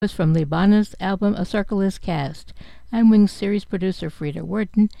was from Libana's album A Circle Is Cast. I'm Wings series producer Frida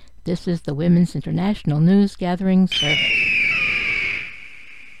Worden. This is the Women's International News Gathering Service.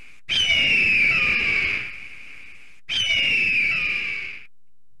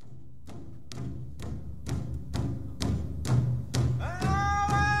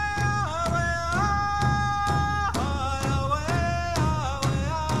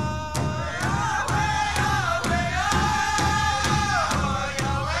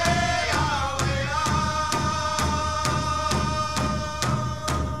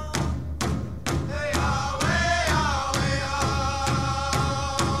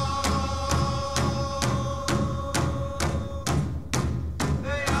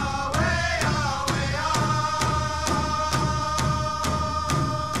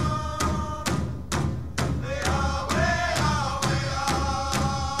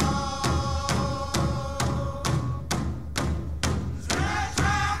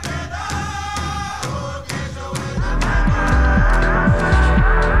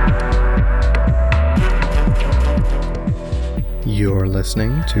 You're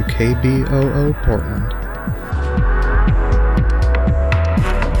listening to KBOO Portland.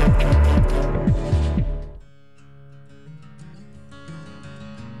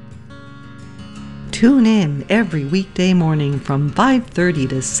 Tune in every weekday morning from 5:30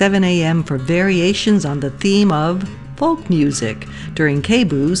 to 7 a.m. for variations on the theme of folk music during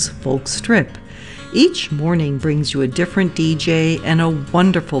KBOO's Folk Strip. Each morning brings you a different DJ and a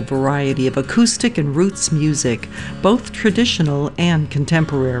wonderful variety of acoustic and roots music, both traditional and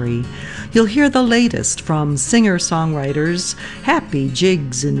contemporary. You'll hear the latest from singer-songwriters, happy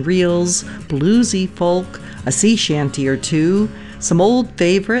jigs and reels, bluesy folk, a sea shanty or two, some old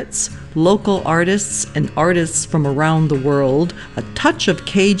favorites, local artists and artists from around the world, a touch of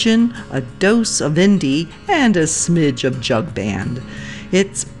Cajun, a dose of indie, and a smidge of jug band.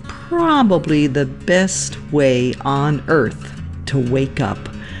 It's probably the best way on earth to wake up.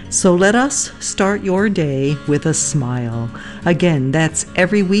 So let us start your day with a smile. Again, that's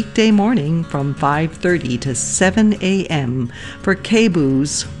every weekday morning from 5:30 to 7 a.m. for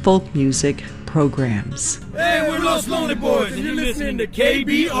KBOO's folk music programs. Hey, we're Los Lonely Boys, and you're listening to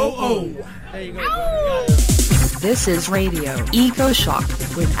KBOO. There you go. This is Radio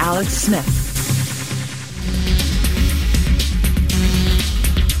Ecoshock with Alex Smith.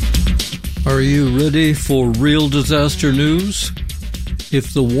 Are you ready for real disaster news?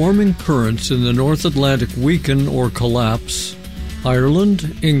 If the warming currents in the North Atlantic weaken or collapse,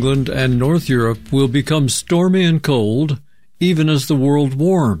 Ireland, England, and North Europe will become stormy and cold, even as the world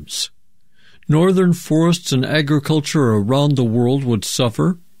warms. Northern forests and agriculture around the world would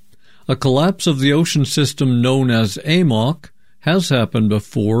suffer. A collapse of the ocean system known as AMOC has happened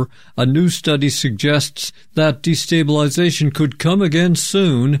before. A new study suggests that destabilization could come again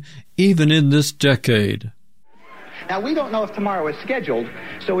soon, even in this decade. Now, we don't know if tomorrow is scheduled,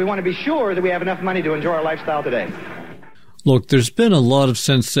 so we want to be sure that we have enough money to enjoy our lifestyle today. Look, there's been a lot of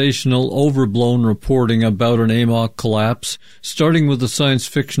sensational, overblown reporting about an AMOC collapse, starting with the science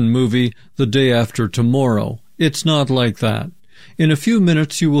fiction movie The Day After Tomorrow. It's not like that. In a few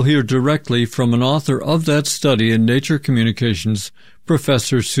minutes, you will hear directly from an author of that study in Nature Communications,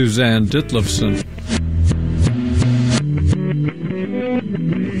 Professor Suzanne Ditlevson.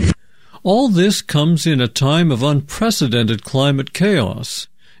 All this comes in a time of unprecedented climate chaos.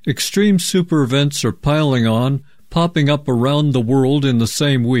 Extreme super events are piling on, popping up around the world in the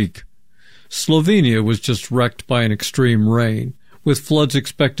same week. Slovenia was just wrecked by an extreme rain, with floods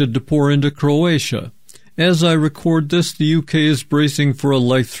expected to pour into Croatia. As I record this, the UK is bracing for a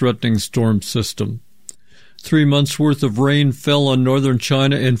life-threatening storm system. 3 months' worth of rain fell on northern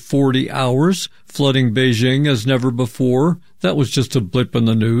China in 40 hours, flooding Beijing as never before. That was just a blip in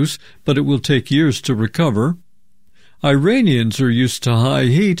the news, but it will take years to recover. Iranians are used to high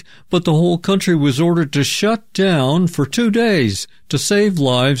heat, but the whole country was ordered to shut down for 2 days to save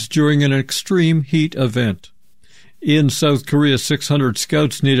lives during an extreme heat event. In South Korea, 600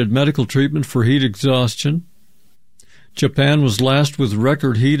 scouts needed medical treatment for heat exhaustion. Japan was lashed with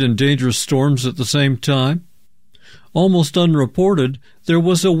record heat and dangerous storms at the same time. Almost unreported, there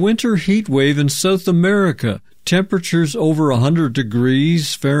was a winter heat wave in South America. Temperatures over 100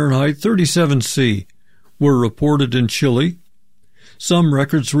 degrees Fahrenheit, 37 C, were reported in Chile, some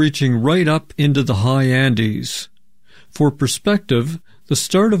records reaching right up into the high Andes. For perspective, the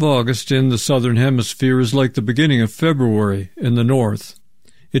start of August in the southern hemisphere is like the beginning of February in the north.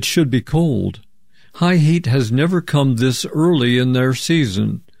 It should be cold. High heat has never come this early in their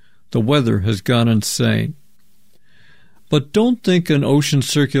season. The weather has gone insane. But don't think an ocean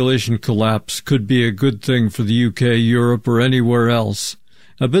circulation collapse could be a good thing for the UK, Europe, or anywhere else.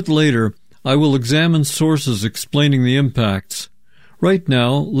 A bit later, I will examine sources explaining the impacts. Right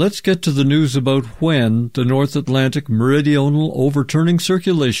now, let's get to the news about when the North Atlantic Meridional Overturning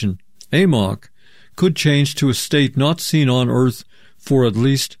Circulation, AMOC, could change to a state not seen on Earth for at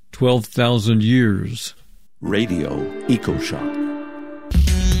least 12,000 years. Radio Ecoshock.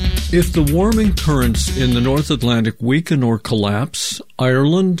 If the warming currents in the North Atlantic weaken or collapse,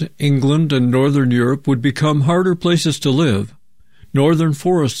 Ireland, England, and Northern Europe would become harder places to live. Northern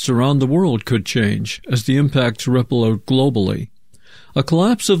forests around the world could change as the impacts ripple out globally. A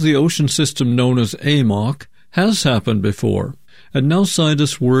collapse of the ocean system known as AMOC has happened before, and now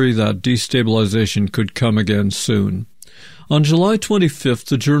scientists worry that destabilization could come again soon. On July 25th,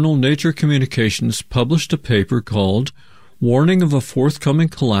 the journal Nature Communications published a paper called Warning of a Forthcoming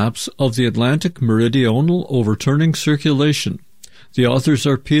Collapse of the Atlantic Meridional Overturning Circulation. The authors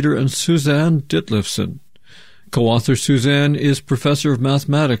are Peter and Suzanne Ditlevsen. Co-author Suzanne is professor of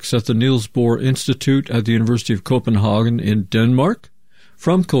mathematics at the Niels Bohr Institute at the University of Copenhagen in Denmark.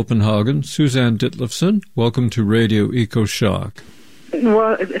 From Copenhagen, Suzanne Ditlevsen, welcome to Radio Ecoshock.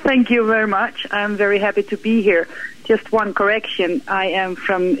 Well, thank you very much. I'm very happy to be here. Just one correction. I am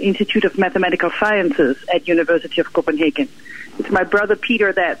from Institute of Mathematical Sciences at University of Copenhagen. It's my brother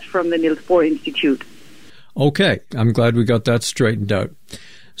Peter that's from the Niels Bohr Institute. Okay, I'm glad we got that straightened out.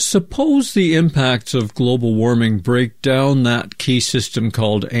 Suppose the impacts of global warming break down that key system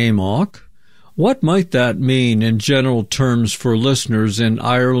called AMOC. What might that mean in general terms for listeners in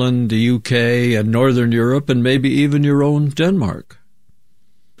Ireland, the UK, and Northern Europe, and maybe even your own Denmark?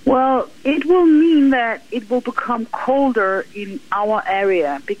 Well, it will mean that it will become colder in our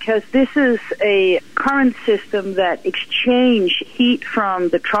area because this is a current system that exchanges heat from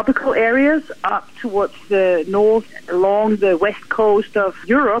the tropical areas up towards the north along the west coast of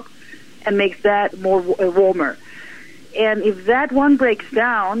Europe and makes that more warmer. And if that one breaks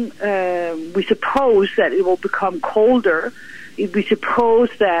down, we suppose that it will become colder. We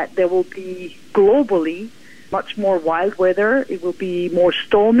suppose that there will be globally much more wild weather. It will be more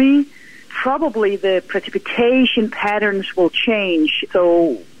stormy. Probably the precipitation patterns will change.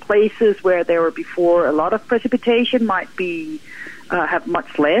 So places where there were before a lot of precipitation might be have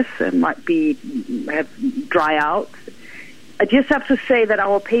much less and might be have dry out. I just have to say that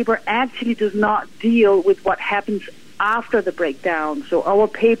our paper actually does not deal with what happens after the breakdown. So our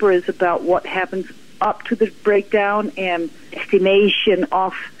paper is about what happens up to the breakdown and estimation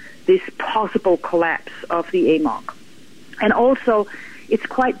of this possible collapse of the AMOC. And also, it's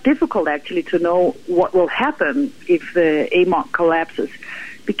quite difficult actually to know what will happen if the AMOC collapses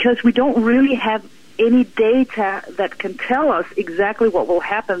because we don't really have any data that can tell us exactly what will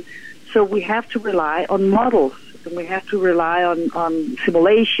happen. So we have to rely on models and we have to rely on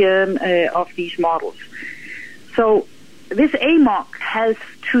simulation of these models. So this AMOC has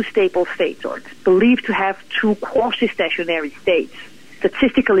two stable states, or it's believed to have two quasi-stationary states,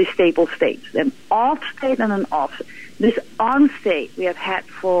 statistically stable states, an off state and an off. This on state we have had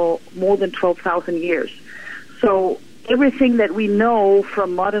for more than 12,000 years. So everything that we know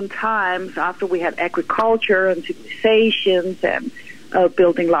from modern times, after we had agriculture and civilizations and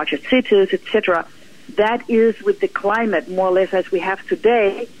building larger cities, etc., that is with the climate more or less as we have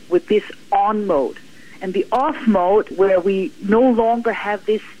today with this on mode. And the off mode, where we no longer have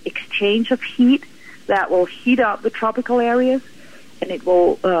this exchange of heat that will heat up the tropical areas, and it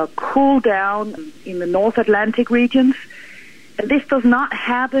will cool down in the North Atlantic regions. And this does not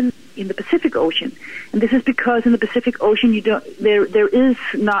happen in the Pacific Ocean. And this is because in the Pacific Ocean, there is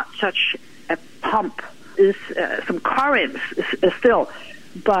not such a pump. There's some currents still.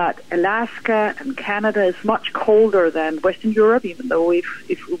 But Alaska and Canada is much colder than Western Europe, even though if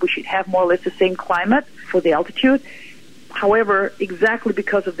we should have more or less the same climate for the altitude. However, exactly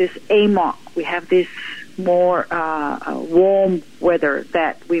because of this AMOC, we have this more warm weather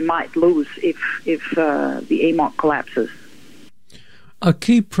that we might lose if the AMOC collapses. A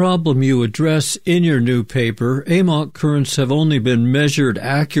key problem you address in your new paper, AMOC currents have only been measured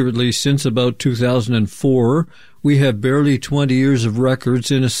accurately since about 2004. We have barely 20 years of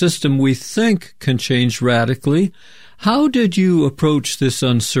records in a system we think can change radically. How did you approach this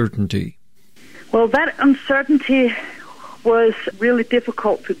uncertainty? Well, that uncertainty was really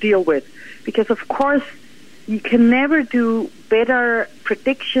difficult to deal with because, of course, you can never do better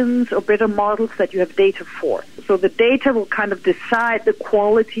predictions or better models that you have data for. So the data will kind of decide the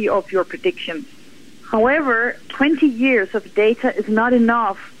quality of your predictions. However, 20 years of data is not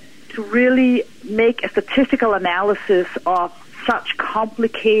enough to really make a statistical analysis of such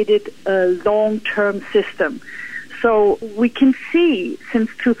complicated long-term system. So we can see since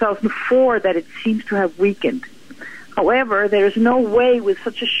 2004 that it seems to have weakened. However, there is no way with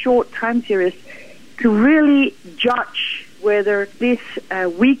such a short time series to really judge whether this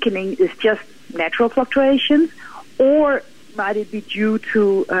weakening is just natural fluctuations or might it be due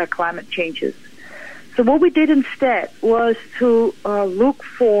to climate changes. So what we did instead was to look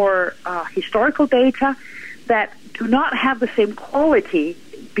for historical data that do not have the same quality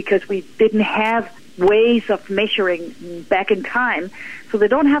because we didn't have ways of measuring back in time. So they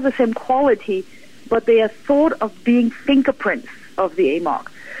don't have the same quality, but they are thought of being fingerprints of the AMOC.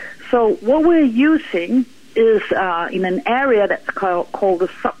 So what we're using is in an area that's called the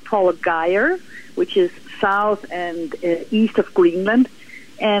subpolar gyre, which is south and east of Greenland.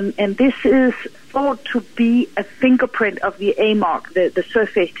 And this is thought to be a fingerprint of the AMOC, the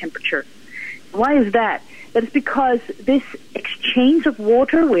surface temperature. Why is that? That is because this exchange of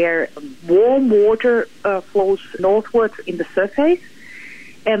water, where warm water flows northwards in the surface,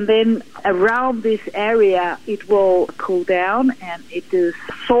 and then around this area it will cool down, and it is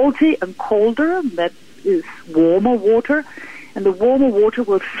salty and colder. That is warmer water, and the warmer water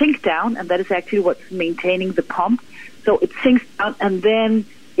will sink down, and that is actually what's maintaining the pump. So it sinks down, and then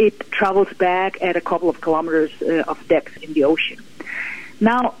it travels back at a couple of kilometers of depth in the ocean.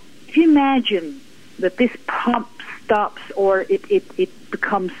 Now, if you imagine that this pump stops or it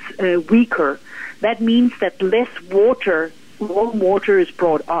becomes weaker, that means that less water, warm water, is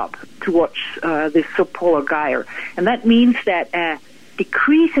brought up towards this subpolar gyre. And that means that a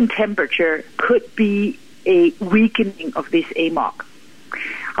decrease in temperature could be a weakening of this AMOC.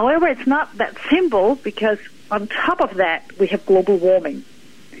 However, it's not that simple, because on top of that, we have global warming.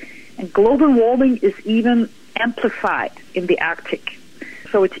 And global warming is even amplified in the Arctic.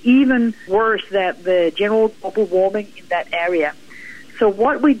 So it's even worse than the general global warming in that area. So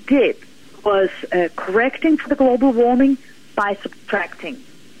what we did was correcting for the global warming by subtracting.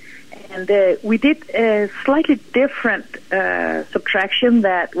 And we did a slightly different subtraction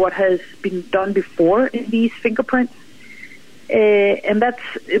than what has been done before in these fingerprints. And that's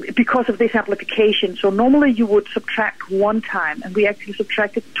because of this amplification. So normally you would subtract one time, and we actually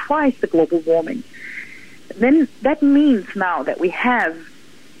subtracted twice the global warming. Then that means now that we have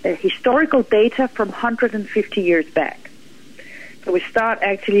historical data from 150 years back. So we start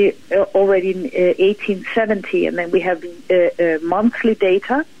actually already in 1870, and then we have monthly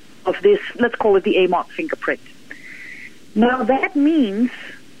data of this, let's call it the AMOC fingerprint. Now that means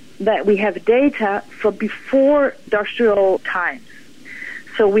that we have data from before industrial times.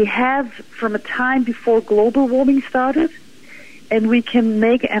 So we have from a time before global warming started, and we can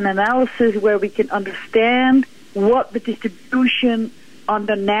make an analysis where we can understand what the distribution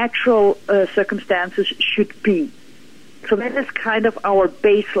under natural circumstances should be. So that is kind of our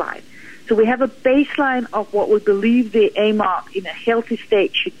baseline. So we have a baseline of what we believe the AMOC in a healthy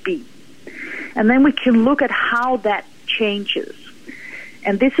state should be. And then we can look at how that changes.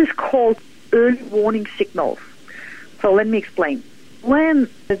 And this is called early warning signals. So let me explain. When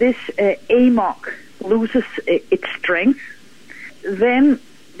this AMOC loses its strength, then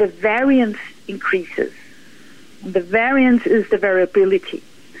the variance increases. The variance is the variability.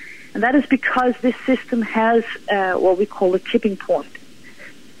 And that is because this system has what we call a tipping point.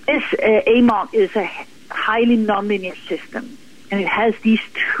 This AMOC is a highly nonlinear system, and it has these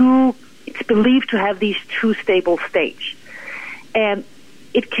two, it's believed to have these two stable states. And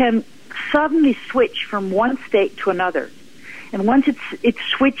it can suddenly switch from one state to another. And once it's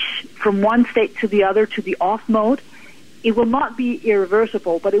switched from one state to the other to the off mode, it will not be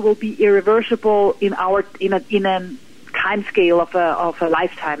irreversible, but it will be irreversible in a time scale of a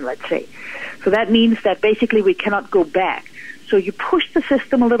lifetime, let's say. So that means that basically we cannot go back. So you push the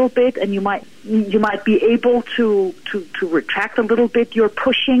system a little bit, and you might be able to retract a little bit your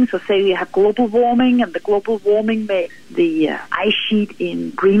pushing. So say you have global warming, and the global warming makes the ice sheet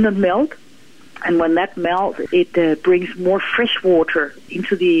in Greenland melt. And when that melts, it brings more fresh water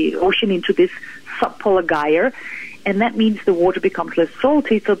into the ocean, into this subpolar gyre. And that means the water becomes less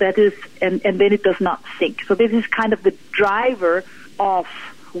salty, so that is, and then it does not sink. So this is kind of the driver of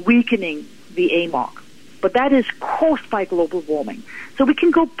weakening the AMOC. But that is caused by global warming. So we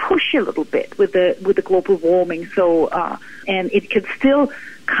can go push a little bit with the global warming. So and it can still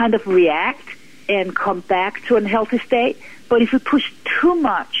kind of react and come back to a healthy state. But if we push too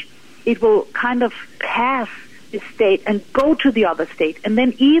much, it will kind of pass this state and go to the other state. And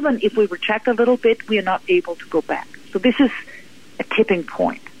then even if we retract a little bit, we are not able to go back. So this is a tipping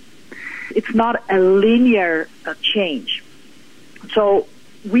point. It's not a linear change. So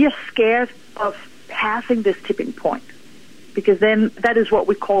we are scared of passing this tipping point, because then that is what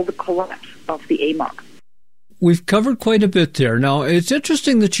we call the collapse of the AMOC. We've covered quite a bit there. Now, it's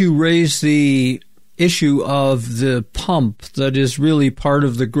interesting that you raise the issue of the pump that is really part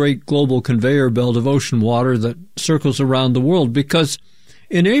of the great global conveyor belt of ocean water that circles around the world. Because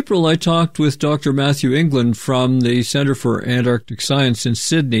in April, I talked with Dr. Matthew England from the Center for Antarctic Science in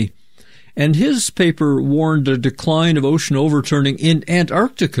Sydney, and his paper warned a decline of ocean overturning in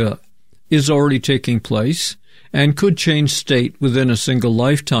Antarctica is already taking place and could change state within a single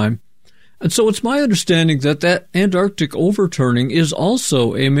lifetime. And so it's my understanding that Antarctic overturning is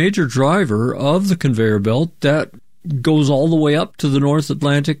also a major driver of the conveyor belt that goes all the way up to the North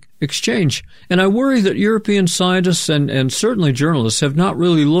Atlantic Exchange. And I worry that European scientists and certainly journalists have not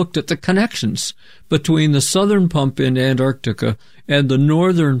really looked at the connections between the southern pump in Antarctica and the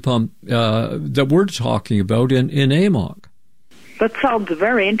northern pump that we're talking about in AMOC. That sounds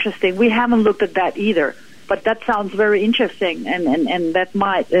very interesting. We haven't looked at that either. But that sounds very interesting, and that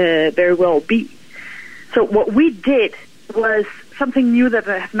might very well be. So what we did was something new that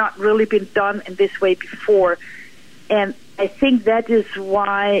have not really been done in this way before, and I think that is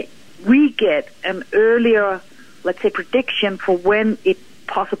why we get an earlier, let's say, prediction for when it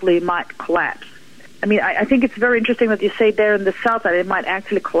possibly might collapse. I mean, I think it's very interesting that you say there in the south that it might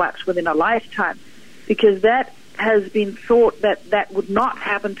actually collapse within a lifetime, because that has been thought that would not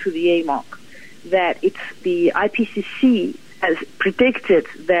happen to the AMOC. That it's the IPCC has predicted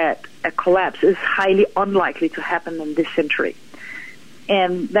that a collapse is highly unlikely to happen in this century.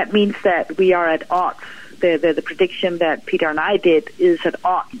 And that means that we are at odds. The prediction that Peter and I did is at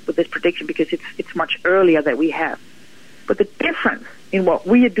odds with this prediction because it's much earlier that we have. But the difference in what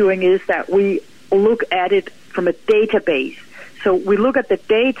we are doing is that we look at it from a database. So we look at the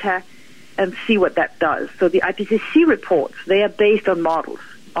data and see what that does. So the IPCC reports, they are based on models,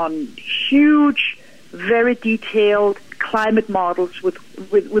 on huge, very detailed climate models with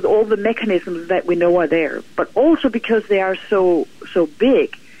all the mechanisms that we know are there. But also because they are so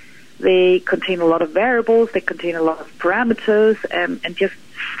big, they contain a lot of variables, they contain a lot of parameters, and just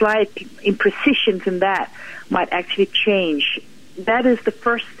slight imprecisions in that might actually change. That is the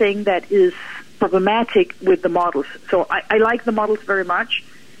first thing that is problematic with the models. So I like the models very much,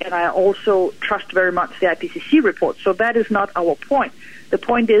 and I also trust very much the IPCC report. So that is not our point. The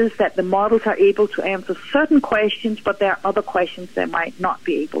point is that the models are able to answer certain questions, but there are other questions they might not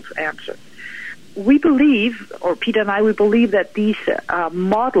be able to answer. We believe, or Peter and I, we believe that these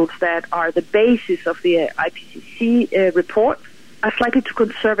models that are the basis of the IPCC report are slightly too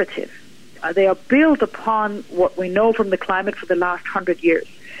conservative. They are built upon what we know from the climate for the last 100 years.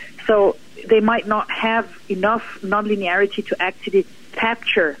 So they might not have enough nonlinearity to actually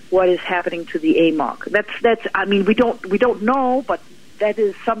capture what is happening to the AMOC. That's. I mean, we don't know, but that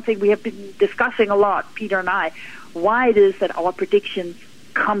is something we have been discussing a lot, Peter and I, why it is that our predictions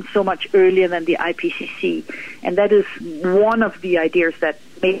come so much earlier than the IPCC. And that is one of the ideas that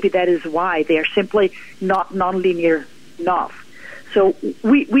maybe that is why they are simply not nonlinear enough. So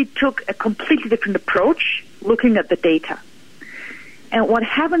we took a completely different approach looking at the data. And what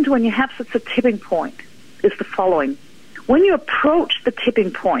happens when you have such a tipping point is the following. When you approach the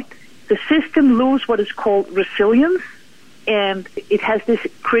tipping point, the system loses what is called resilience, and it has this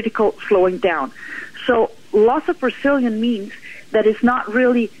critical slowing down. So loss of resilience means that it's not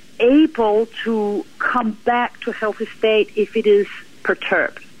really able to come back to a healthy state if it is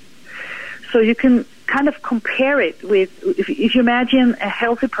perturbed. So you can kind of compare it with, if you imagine a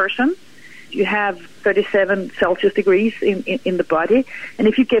healthy person, you have 37 Celsius degrees in the body, and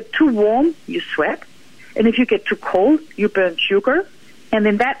if you get too warm, you sweat, and if you get too cold, you burn sugar, and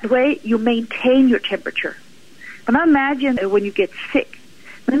in that way, you maintain your temperature. But now imagine when you get sick,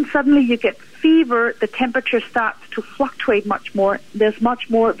 then suddenly you get fever, the temperature starts to fluctuate much more, there's much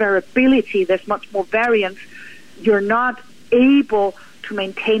more variability, there's much more variance, you're not able to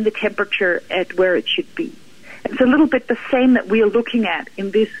maintain the temperature at where it should be. It's a little bit the same that we are looking at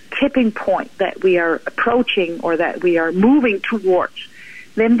in this tipping point that we are approaching or that we are moving towards.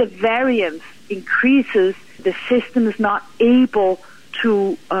 Then the variance increases, the system is not able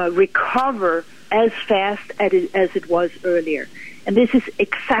to recover as fast as it was earlier. And this is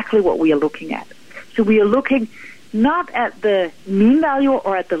exactly what we are looking at. So we are looking not at the mean value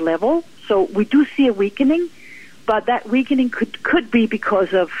or at the level. So we do see a weakening, but that weakening could be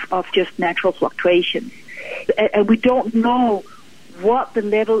because of just natural fluctuations. And we don't know what the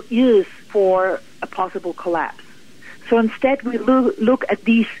level is for a possible collapse. So instead we look at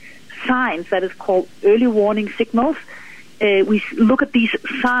these signs that is called early warning signals. We look at these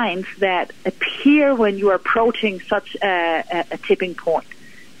signs that appear when you are approaching such a tipping point,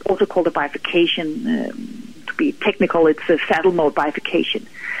 also called a bifurcation. To be technical, it's a saddle mode bifurcation.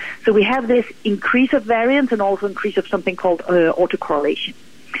 So we have this increase of variance and also increase of something called autocorrelation.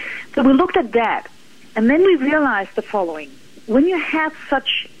 So we looked at that, And then we realized the following. When you have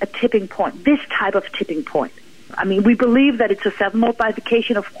such a tipping point, this type of tipping point, I mean, we believe that it's a 7-mode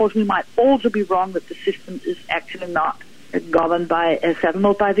bifurcation. Of course, we might also be wrong that the system is actually not governed by a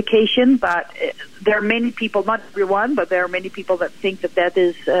 7-mode bifurcation, but there are many people, not everyone, but there are many people that think that that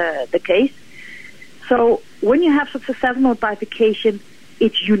is the case. So when you have such a 7-mode bifurcation,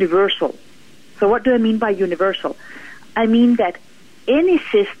 it's universal. So what do I mean by universal? I mean that any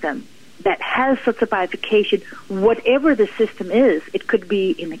system that has such a bifurcation, whatever the system is, it could be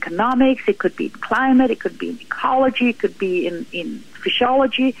in economics, it could be in climate, it could be in ecology, it could be in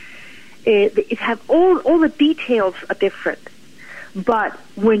physiology. It have all the details are different. But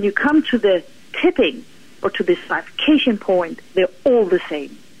when you come to the tipping or to this bifurcation point, they're all the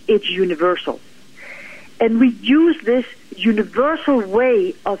same. It's universal. And we use this universal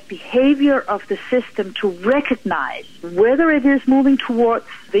way of behavior of the system to recognize whether it is moving towards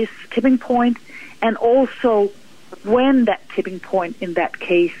this tipping point and also when that tipping point in that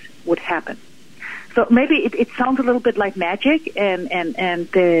case would happen. So maybe it sounds a little bit like magic, and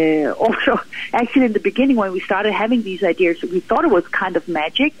also actually in the beginning when we started having these ideas, we thought it was kind of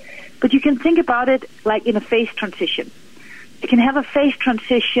magic, but you can think about it like in a phase transition. You can have a phase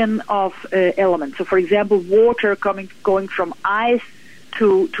transition of elements. So, for example, water going from ice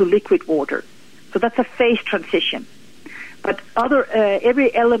to liquid water. So that's a phase transition. But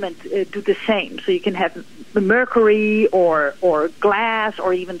every element do the same. So you can have mercury or glass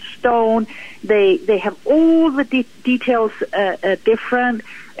or even stone. They have all the details different,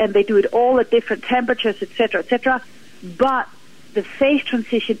 and they do it all at different temperatures, etc., etc. But the phase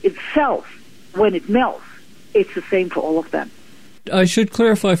transition itself, when it melts, it's the same for all of them. I should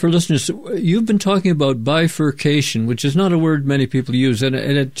clarify for listeners, you've been talking about bifurcation, which is not a word many people use, and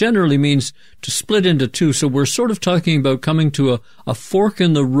it generally means to split into two. So we're sort of talking about coming to a fork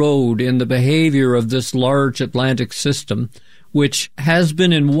in the road in the behavior of this large Atlantic system, which has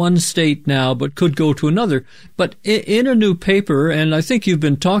been in one state now but could go to another. But in a new paper, and I think you've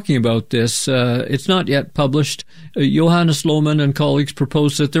been talking about this, it's not yet published, Johannes Lohmann and colleagues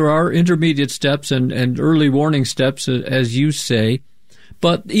propose that there are intermediate steps and early warning steps, as you say.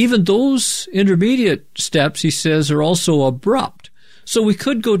 But even those intermediate steps, he says, are also abrupt. So we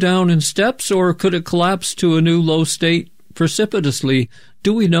could go down in steps, or could it collapse to a new low state precipitously?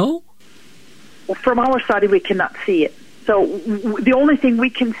 Do we know? Well, from our study, we cannot see it. So the only thing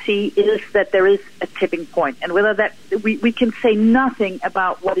we can see is that there is a tipping point, and whether that we can say nothing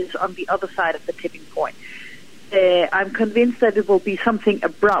about what is on the other side of the tipping point. I'm convinced that it will be something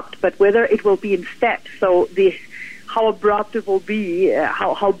abrupt, but whether it will be in steps, so how abrupt it will be,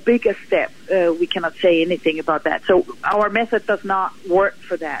 how big a step, we cannot say anything about that. So our method does not work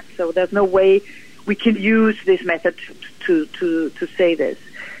for that. So there's no way we can use this method to say this.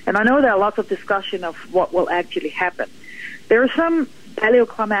 And I know there are lots of discussion of what will actually happen. There are some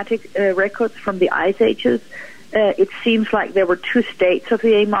paleoclimatic records from the ice ages. It seems like there were two states of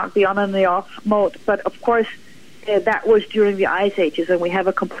the A-mark, the on and the off mode, but of course that was during the ice ages, and we have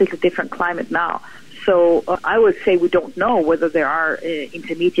a completely different climate now. So I would say we don't know whether there are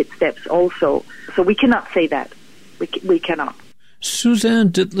intermediate steps also. So we cannot say that. We cannot.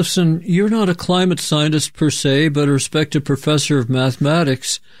 Suzanne Ditlevsen, you're not a climate scientist per se, but a respected professor of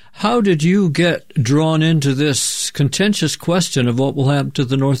mathematics. How did you get drawn into this contentious question of what will happen to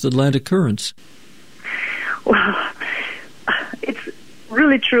the North Atlantic currents? Well, it's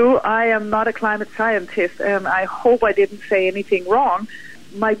really true. I am not a climate scientist, and I hope I didn't say anything wrong.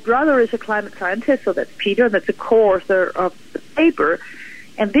 My brother is a climate scientist, so that's Peter, that's a co-author of the paper.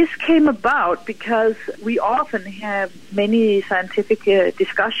 And this came about because we often have many scientific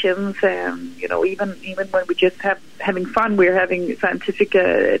discussions, and even when we just having fun, we're having scientific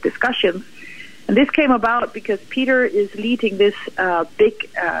discussions. And this came about because Peter is leading this big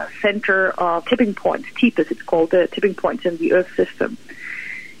center of tipping points, TIPAs, it's called, the tipping points in the Earth system.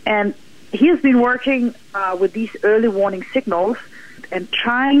 And he has been working with these early warning signals and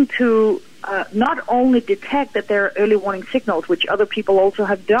trying to not only detect that there are early warning signals, which other people also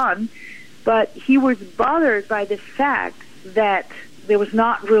have done, but he was bothered by the fact that there was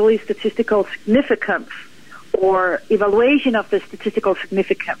not really statistical significance or evaluation of the statistical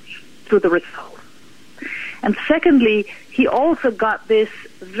significance through the results. And secondly, he also got this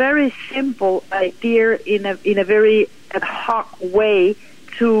very simple idea in a very ad hoc way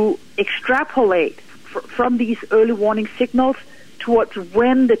to extrapolate from these early warning signals towards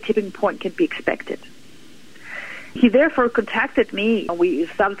when the tipping point can be expected. He therefore contacted me. We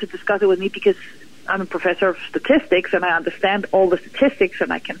started to discuss it with me because I'm a professor of statistics and I understand all the statistics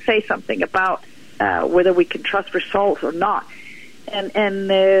and I can say something about whether we can trust results or not. And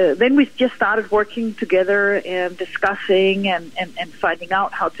then we just started working together and discussing and finding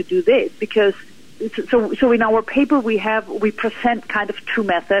out how to do this. Because so in our paper we present kind of two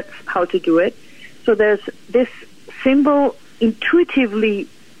methods how to do it. So there's this simple, intuitively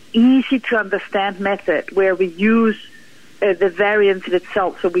easy to understand method where we use the variance in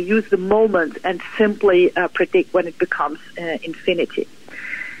itself. So we use the moment and simply predict when it becomes infinity.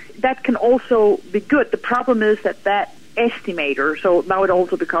 That can also be good. The problem is that estimator, so now it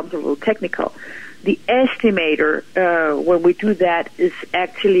also becomes a little technical, the estimator, when we do that, is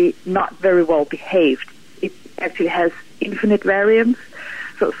actually not very well behaved. It actually has infinite variance.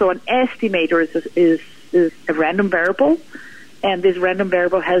 So an estimator is a random variable, and this random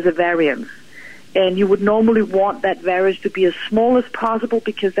variable has a variance. And you would normally want that variance to be as small as possible,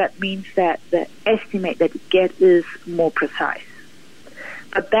 because that means that the estimate that you get is more precise.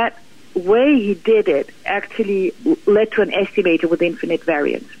 But that way he did it actually led to an estimator with infinite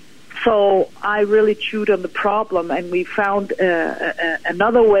variance. So I really chewed on the problem, and we found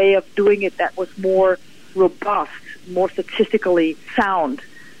another way of doing it that was more robust, more statistically sound.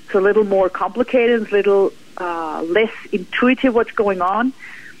 It's a little more complicated, a little less intuitive what's going on.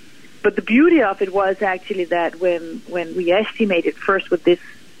 But the beauty of it was actually that when we estimated first with this,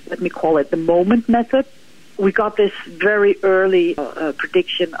 let me call it the moment method, we got this very early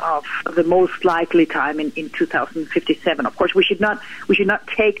prediction of the most likely time in 2057. Of course, we should not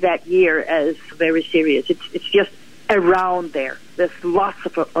take that year as very serious. It's just around there. There's lots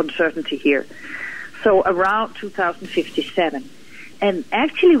of uncertainty here. So around 2057. And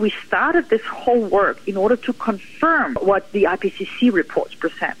actually, we started this whole work in order to confirm what the IPCC reports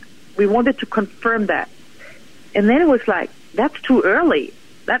present. We wanted to confirm that. And then it was like, that's too early.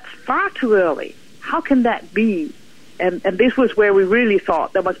 That's far too early. How can that be? And this was where we really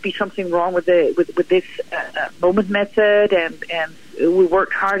thought there must be something wrong with this moment method, and we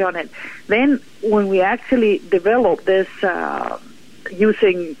worked hard on it. Then when we actually developed this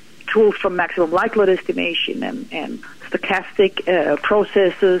using tools from maximum likelihood estimation and stochastic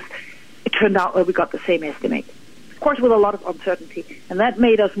processes, it turned out that we got the same estimate. Of course, with a lot of uncertainty, and that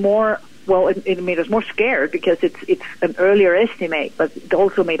made us more. Well, it made us more scared because it's an earlier estimate, but it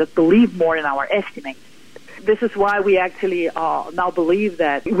also made us believe more in our estimate. This is why we actually now believe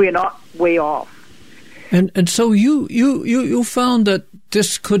that we're not way off. And so you found that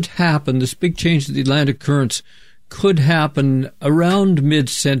this could happen. This big change in the Atlantic currents could happen around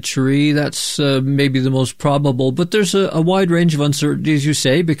mid-century. That's maybe the most probable. But there's a wide range of uncertainties, you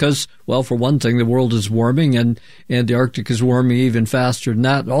say, because, well, for one thing, the world is warming and the Arctic is warming even faster than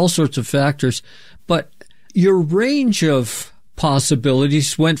that, all sorts of factors. But your range of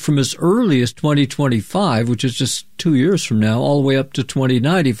possibilities went from as early as 2025, which is just 2 years from now, all the way up to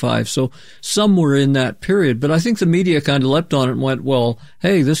 2095. So somewhere in that period. But I think the media kind of leapt on it and went, well,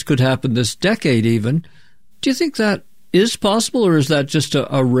 hey, this could happen this decade even. Do you think that is possible, or is that just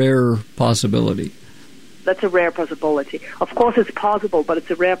a rare possibility? That's a rare possibility. Of course it's possible, but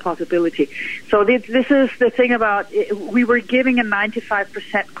it's a rare possibility. So this is the thing about, we were giving a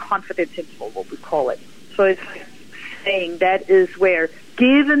 95% confidence interval, what we call it. So it's saying that is where,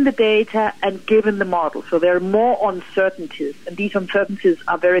 given the data and given the model, so there are more uncertainties, and these uncertainties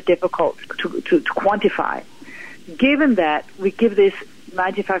are very difficult to quantify. Given that, we give this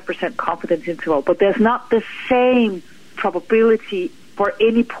 95% confidence interval, but there's not the same probability for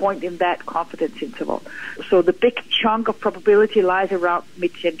any point in that confidence interval. So the big chunk of probability lies around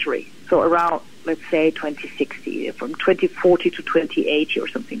mid-century, so around, let's say, 2060, from 2040 to 2080 or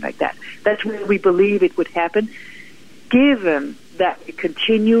something like that. That's where we believe it would happen, given that we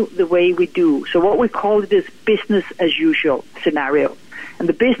continue the way we do. So what we call it is business as usual scenario. And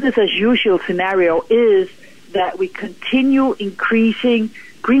the business as usual scenario is that we continue increasing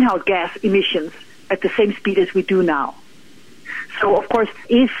greenhouse gas emissions at the same speed as we do now. So, of course,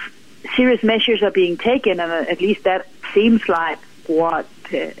 if serious measures are being taken, and at least that seems like what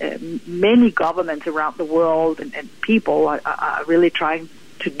many governments around the world and people are really trying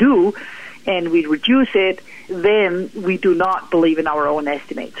to do, and we reduce it, then we do not believe in our own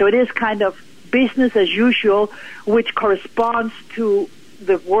estimate. So it is kind of business as usual, which corresponds to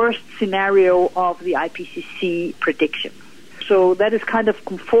the worst scenario of the IPCC prediction. So that is kind of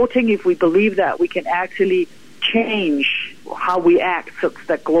comforting if we believe that we can actually change how we act so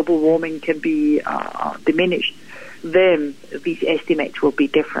that global warming can be diminished. Then these estimates will be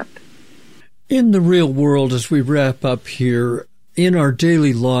different. In the real world, as we wrap up here, in our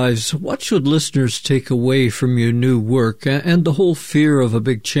daily lives, what should listeners take away from your new work and the whole fear of a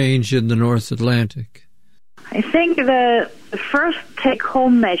big change in the North Atlantic? I think the first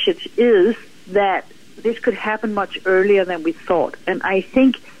take-home message is that this could happen much earlier than we thought. And I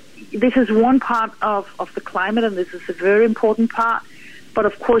think this is one part of the climate, and this is a very important part. But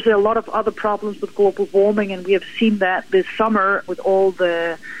of course, there are a lot of other problems with global warming, and we have seen that this summer with all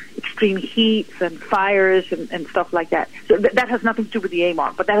the extreme heats and fires and stuff like that. So that has nothing to do with the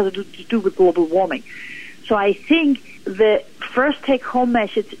AMOC, but that has to do with global warming. So I think the first take-home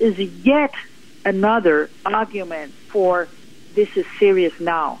message is yet another argument for this is serious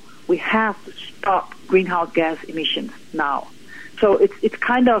now. We have to stop greenhouse gas emissions now. So it's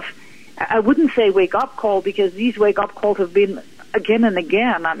kind of, I wouldn't say wake-up call, because these wake-up calls have been again and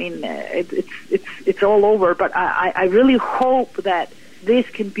again. I mean, it's all over. But I really hope that this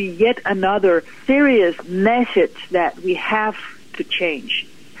can be yet another serious message that we have to change.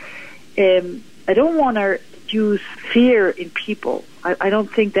 I don't want to use fear in people. I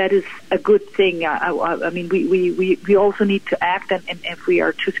don't think that is a good thing. I mean, we also need to act, and if we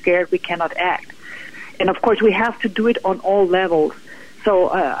are too scared, we cannot act. And of course, we have to do it on all levels. So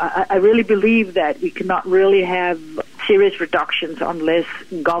I really believe that we cannot really have serious reductions unless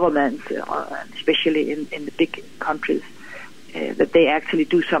governments, especially in the big countries, that they actually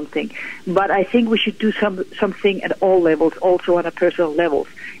do something. But I think we should do something at all levels, also on a personal level,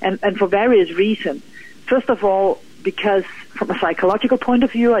 and for various reasons. First of all, because from a psychological point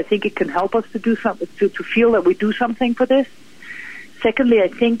of view, I think it can help us to do something, to feel that we do something for this. Secondly, I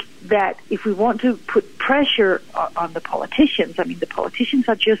think that if we want to put pressure on the politicians, I mean, the politicians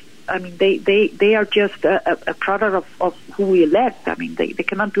are just, I mean, they are just a product of who we elect. I mean, they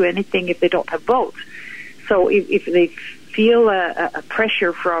cannot do anything if they don't have votes. So if they feel a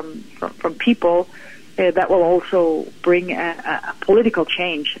pressure from people, that will also bring a political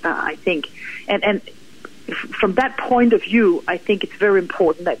change, I think. And from that point of view, I think it's very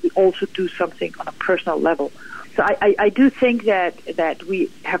important that we also do something on a personal level. So I do think that we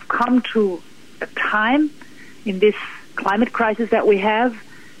have come to a time in this climate crisis that we have,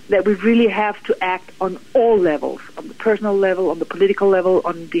 that we really have to act on all levels, on the personal level, on the political level,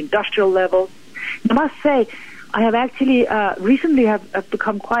 on the industrial level. I must say, I have actually recently have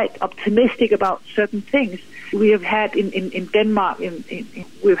become quite optimistic about certain things. We have had in Denmark,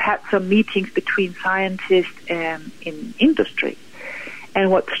 we've had some meetings between scientists and in industry. And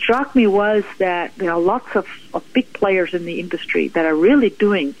what struck me was that there are lots of big players in the industry that are really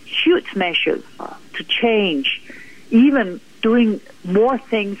doing huge measures to change, even doing more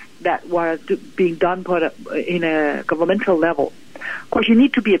things that were being done in a governmental level. Of course, you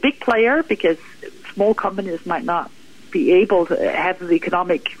need to be a big player because small companies might not be able to have the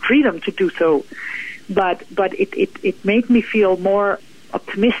economic freedom to do so. But it made me feel more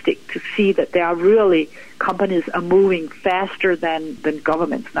optimistic to see that there are really companies are moving faster than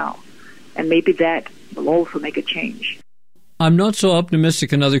governments now. And maybe that will also make a change. I'm not so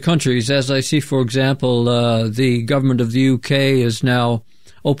optimistic in other countries, as I see, for example, the government of the UK is now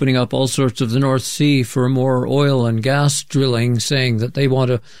opening up all sorts of the North Sea for more oil and gas drilling, saying that they want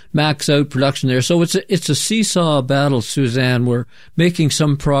to max out production there. So it's a seesaw battle, Suzanne. We're making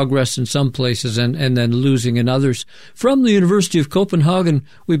some progress in some places and then losing in others. From the University of Copenhagen,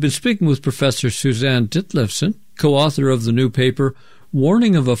 we've been speaking with Professor Suzanne Ditlevsen, co-author of the new paper,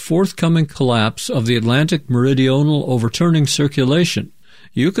 Warning of a Forthcoming Collapse of the Atlantic Meridional Overturning Circulation.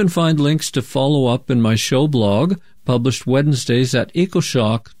 You can find links to follow up in my show blog, published Wednesdays at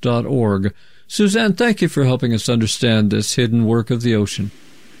ecoshock.org. Suzanne, thank you for helping us understand this hidden work of the ocean.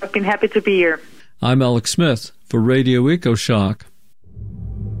 I've been happy to be here. I'm Alex Smith for Radio Ecoshock.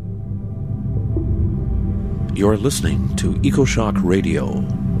 You're listening to Ecoshock Radio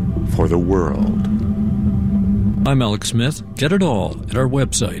for the world. I'm Alex Smith. Get it all at our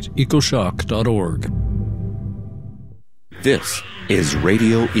website, ecoshock.org. This is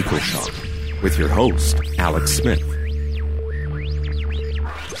Radio Ecoshock with your host, Alex Smith.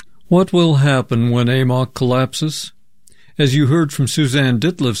 What will happen when AMOC collapses? As you heard from Suzanne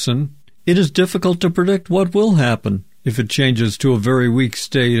Ditlevsen, it is difficult to predict what will happen if it changes to a very weak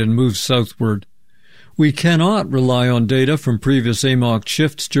state and moves southward. We cannot rely on data from previous AMOC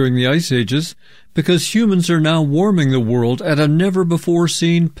shifts during the ice ages because humans are now warming the world at a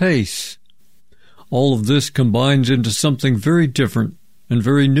never-before-seen pace. All of this combines into something very different and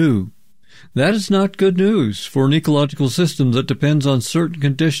very new. That is not good news for an ecological system that depends on certain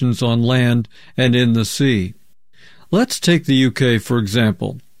conditions on land and in the sea. Let's take the UK, for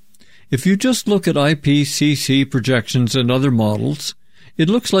example. If you just look at IPCC projections and other models, it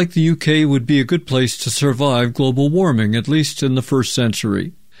looks like the UK would be a good place to survive global warming, at least in the first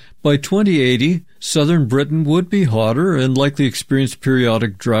century. By 2080, southern Britain would be hotter and likely experience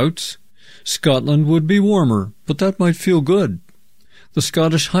periodic droughts. Scotland would be warmer, but that might feel good. The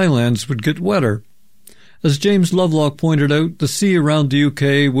Scottish Highlands would get wetter. As James Lovelock pointed out, the sea around the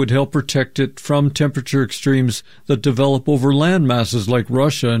UK would help protect it from temperature extremes that develop over land masses like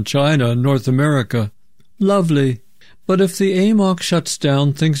Russia and China and North America. Lovely. But if the AMOC shuts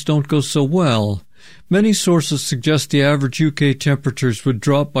down, things don't go so well. Many sources suggest the average UK temperatures would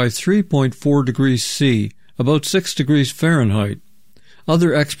drop by 3.4 degrees C, about 6 degrees Fahrenheit.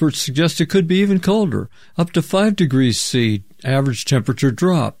 Other experts suggest it could be even colder, up to 5 degrees C average temperature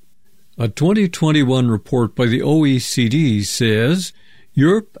drop. A 2021 report by the OECD says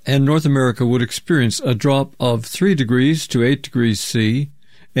Europe and North America would experience a drop of 3 degrees to 8 degrees C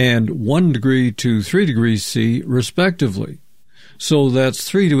and 1 degree to 3 degrees C, respectively. So that's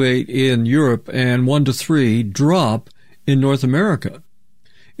 3 to 8 in Europe and 1 to 3 drop in North America.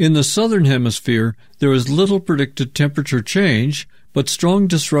 In the southern hemisphere, there is little predicted temperature change, but strong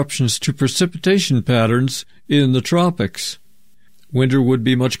disruptions to precipitation patterns in the tropics. Winter would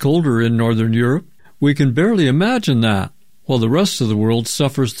be much colder in northern Europe. We can barely imagine that, while the rest of the world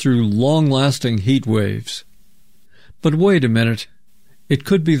suffers through long-lasting heat waves. But wait a minute. It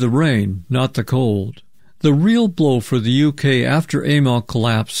could be the rain, not the cold. The real blow for the UK after AMOC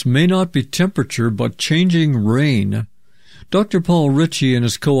collapse may not be temperature, but changing rain. Dr. Paul Ritchie and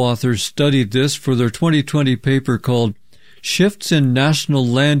his co-authors studied this for their 2020 paper called Shifts in National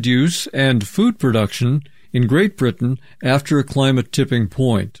Land Use and Food Production in Great Britain After a Climate Tipping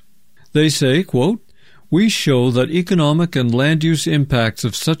Point. They say, quote, "We show that economic and land use impacts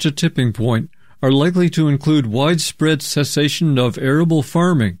of such a tipping point are likely to include widespread cessation of arable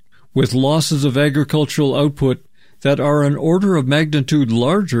farming, with losses of agricultural output that are an order of magnitude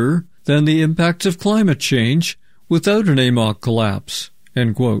larger than the impacts of climate change without an AMOC collapse."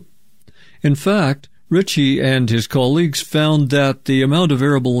 End quote. In fact, Ritchie and his colleagues found that the amount of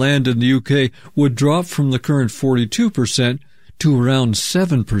arable land in the UK would drop from the current 42% to around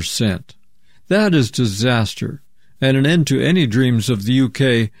 7%. That is disaster, and an end to any dreams of the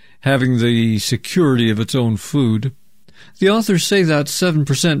UK having the security of its own food. The authors say that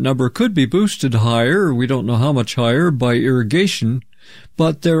 7% number could be boosted higher, we don't know how much higher, by irrigation,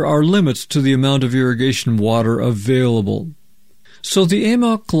 but there are limits to the amount of irrigation water available. So the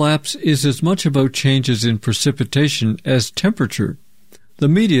AMOC collapse is as much about changes in precipitation as temperature. The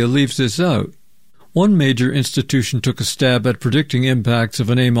media leaves this out. One major institution took a stab at predicting impacts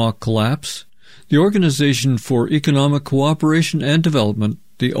of an AMOC collapse. The Organization for Economic Cooperation and Development,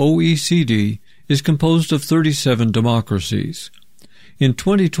 the OECD, is composed of 37 democracies. In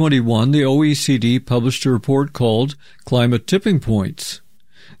 2021, the OECD published a report called Climate Tipping Points.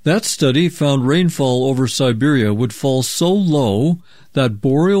 That study found rainfall over Siberia would fall so low that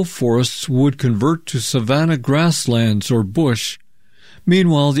boreal forests would convert to savanna grasslands or bush.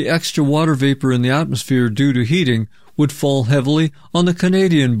 Meanwhile, the extra water vapor in the atmosphere due to heating would fall heavily on the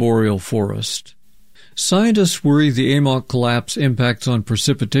Canadian boreal forest. Scientists worry the AMOC collapse impacts on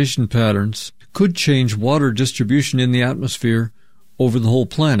precipitation patterns could change water distribution in the atmosphere over the whole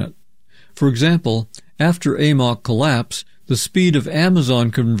planet. For example, after AMOC collapse, the speed of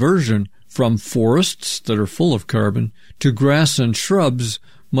Amazon conversion from forests that are full of carbon to grass and shrubs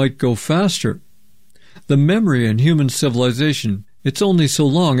might go faster. The memory in human civilization, it's only so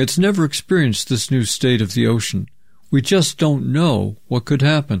long, it's never experienced this new state of the ocean. We just don't know what could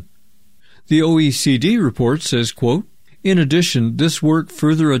happen. The OECD report says, quote, "In addition, this work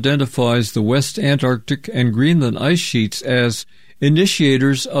further identifies the West Antarctic and Greenland ice sheets as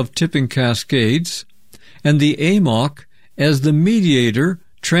initiators of tipping cascades, and the AMOC as the mediator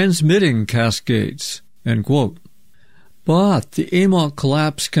transmitting cascades." End quote. But the AMOC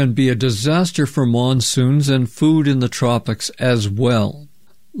collapse can be a disaster for monsoons and food in the tropics as well.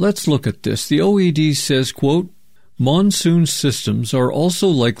 Let's look at this. The OECD says, quote, "Monsoon systems are also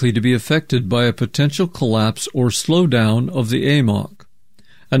likely to be affected by a potential collapse or slowdown of the AMOC.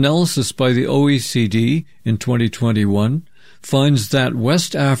 Analysis by the OECD in 2021 finds that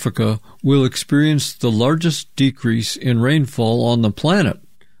West Africa will experience the largest decrease in rainfall on the planet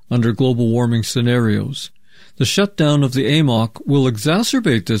under global warming scenarios. The shutdown of the AMOC will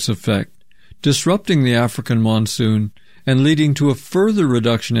exacerbate this effect, disrupting the African monsoon and leading to a further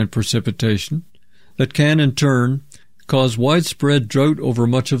reduction in precipitation that can, in turn, cause widespread drought over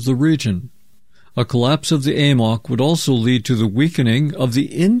much of the region. A collapse of the AMOC would also lead to the weakening of the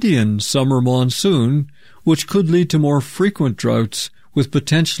Indian summer monsoon, which could lead to more frequent droughts with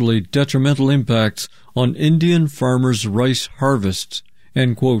potentially detrimental impacts on Indian farmers' rice harvests."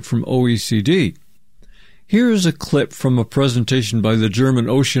 End quote from OECD. Here is a clip from a presentation by the German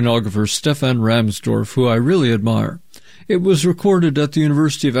oceanographer Stefan Ramsdorf, who I really admire. It was recorded at the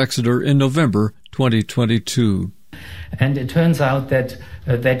University of Exeter in November 2022. And it turns out that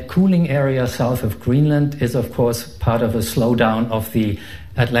that cooling area south of Greenland is, of course, part of a slowdown of the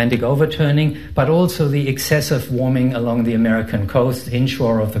Atlantic overturning, but also the excessive warming along the American coast,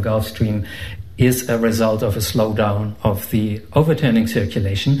 inshore of the Gulf Stream, is a result of a slowdown of the overturning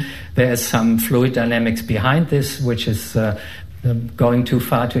circulation. There is some fluid dynamics behind this, which is going too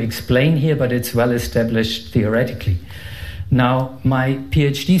far to explain here, but it's well established theoretically. Now, my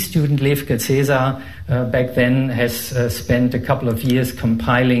PhD student, Levke Cesar, back then has spent a couple of years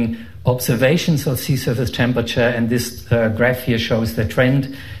compiling observations of sea surface temperature, and this graph here shows the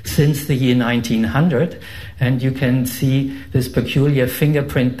trend since the year 1900. And you can see this peculiar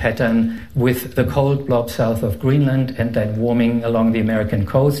fingerprint pattern with the cold blob south of Greenland and that warming along the American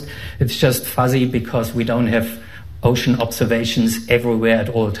coast. It's just fuzzy because we don't have ocean observations everywhere at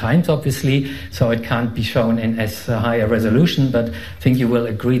all times, obviously, so it can't be shown in as high a resolution, but I think you will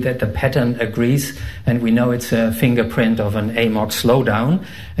agree that the pattern agrees, and we know it's a fingerprint of an AMOC slowdown.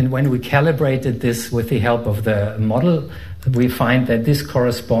 And when we calibrated this with the help of the model, we find that this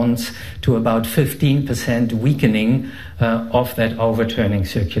corresponds to about 15% weakening of that overturning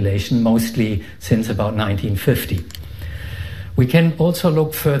circulation, mostly since about 1950. We can also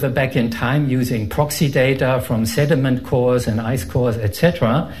look further back in time using proxy data from sediment cores and ice cores,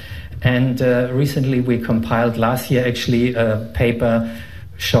 etc. And recently we compiled last year actually a paper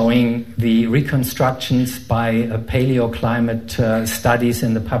showing the reconstructions by paleoclimate studies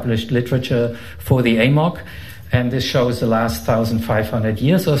in the published literature for the AMOC. And this shows the last 1,500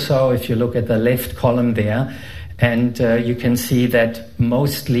 years or so. If you look at the left column there, and you can see that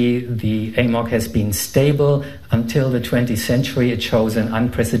mostly the AMOC has been stable until the 20th century. It shows an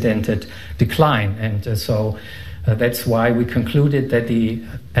unprecedented decline. And so that's why we concluded that the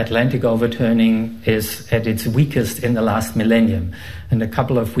Atlantic overturning is at its weakest in the last millennium. And a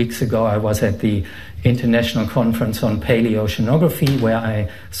couple of weeks ago, I was at the International Conference on Paleoceanography, where I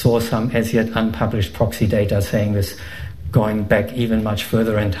saw some as yet unpublished proxy data saying this going back even much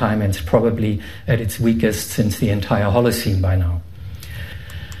further in time, and it's probably at its weakest since the entire Holocene by now.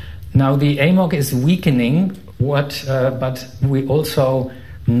 Now, the AMOC is weakening, but we also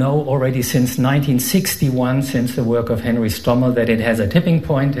know already since 1961, since the work of Henry Stommel, that it has a tipping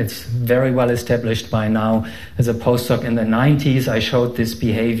point. It's very well established by now. As a postdoc in the 90s, I showed this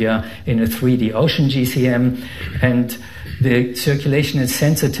behavior in a 3D ocean GCM, and the circulation is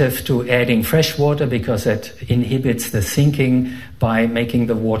sensitive to adding fresh water because it inhibits the sinking by making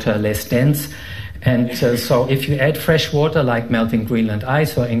the water less dense. And so if you add fresh water like melting Greenland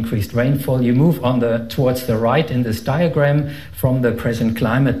ice or increased rainfall, you move towards the right in this diagram from the present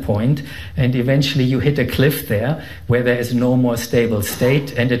climate point, and eventually you hit a cliff there where there is no more stable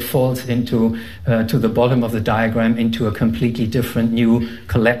state, and it falls into to the bottom of the diagram into a completely different new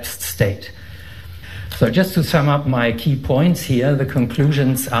collapsed state. So just to sum up my key points here, the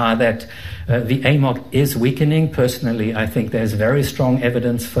conclusions are that the AMOC is weakening. Personally, I think there's very strong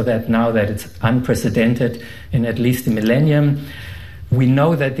evidence for that now, that it's unprecedented in at least a millennium. We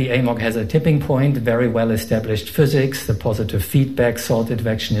know that the AMOC has a tipping point, very well established physics, the positive feedback, salt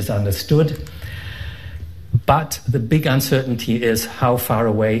advection is understood. But the big uncertainty is how far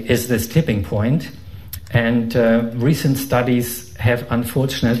away is this tipping point? And recent studies have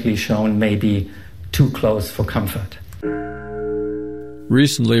unfortunately shown maybe too close for comfort.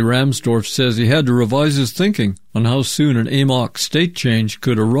 Recently, Ramsdorf says he had to revise his thinking on how soon an AMOC state change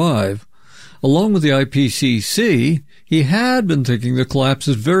could arrive. Along with the IPCC, he had been thinking the collapse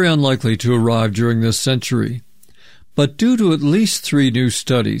is very unlikely to arrive during this century. But due to at least 3 new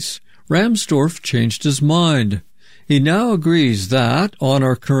studies, Ramsdorf changed his mind. He now agrees that, on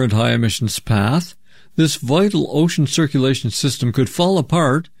our current high emissions path, this vital ocean circulation system could fall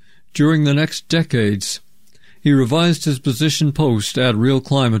apart during the next decades. He revised his position post at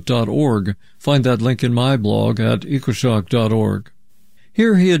realclimate.org. Find that link in my blog at ecoshock.org.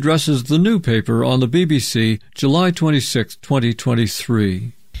 Here he addresses the new paper on the BBC, July 26,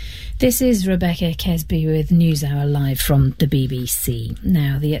 2023. This is Rebecca Kesby with NewsHour Live from the BBC.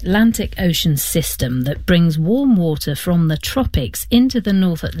 Now, the Atlantic Ocean system that brings warm water from the tropics into the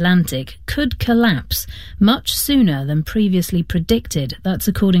North Atlantic could collapse much sooner than previously predicted. That's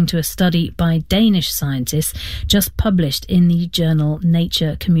according to a study by Danish scientists just published in the journal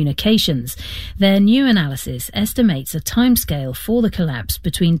Nature Communications. Their new analysis estimates a timescale for the collapse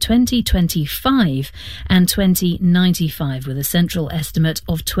between 2025 and 2095, with a central estimate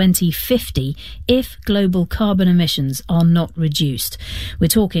of 2050 if global carbon emissions are not reduced. We're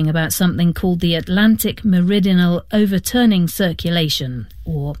talking about something called the Atlantic Meridional Overturning Circulation,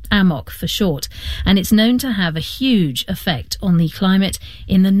 or AMOC for short, and it's known to have a huge effect on the climate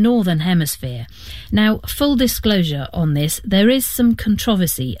in the northern hemisphere. Now, full disclosure on this, there is some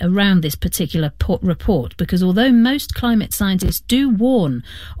controversy around this particular report, because although most climate scientists do warn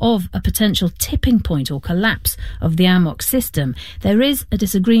of a potential tipping point or collapse of the AMOC system, there is a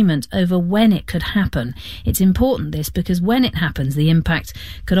disagreement over when it could happen. It's important this because when it happens, the impact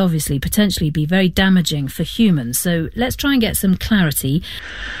could obviously potentially be very damaging for humans. So let's try and get some clarity.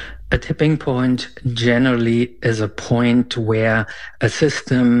 A tipping point generally is a point where a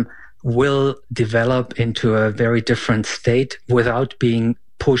system will develop into a very different state without being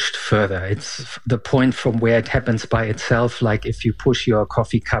pushed further. It's the point from where it happens by itself, like if you push your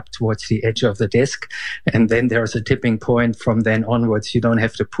coffee cup towards the edge of the desk, and then there's a tipping point from then onwards, you don't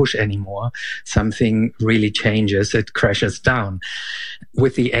have to push anymore. Something really changes, it crashes down.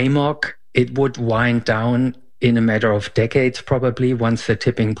 With the AMOC, it would wind down in a matter of decades, probably, once the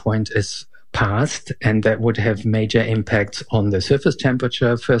tipping point is passed, and that would have major impacts on the surface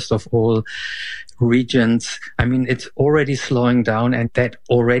temperature. First of all, regions, it's already slowing down, and that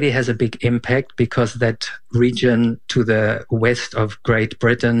already has a big impact because that region to the west of Great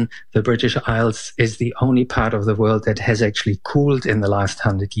Britain, the British Isles, is the only part of the world that has actually cooled in the last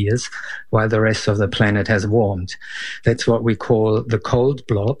 100 years, while the rest of the planet has warmed. That's what we call the cold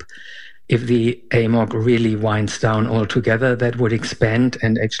blob. If the AMOC really winds down altogether, that would expand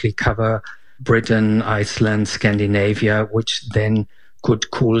and actually cover Britain, Iceland, Scandinavia, which then could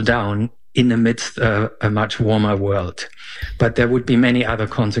cool down in amidst a much warmer world. But there would be many other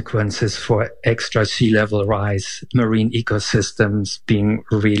consequences for extra sea level rise, marine ecosystems being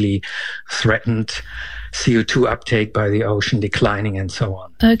really threatened, CO2 uptake by the ocean declining, and so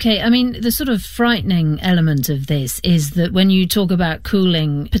on. Okay, the sort of frightening element of this is that when you talk about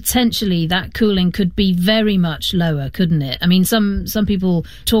cooling, potentially that cooling could be very much lower, couldn't it? Some people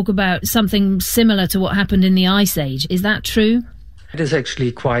talk about something similar to what happened in the Ice Age. Is that true? It is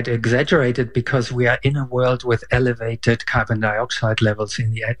actually quite exaggerated because we are in a world with elevated carbon dioxide levels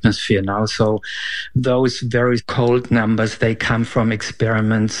in the atmosphere now. So those very cold numbers, they come from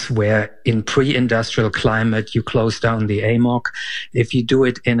experiments where in pre-industrial climate, you close down the AMOC. If you do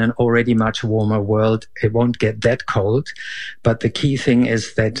it in an already much warmer world, it won't get that cold. But the key thing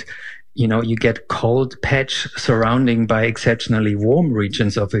is that you get cold patch surrounding by exceptionally warm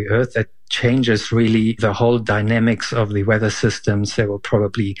regions of the Earth that changes really the whole dynamics of the weather systems. There will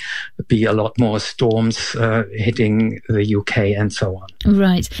probably be a lot more storms hitting the UK and so on.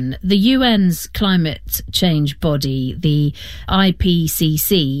 Right. The UN's climate change body, the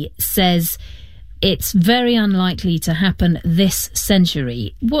IPCC, says it's very unlikely to happen this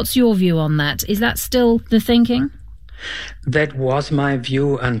century. What's your view on that? Is that still the thinking? That was my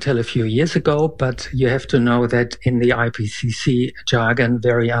view until a few years ago, but you have to know that in the IPCC jargon,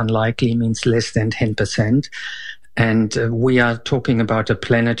 very unlikely means less than 10%. And we are talking about a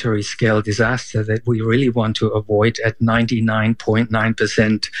planetary scale disaster that we really want to avoid at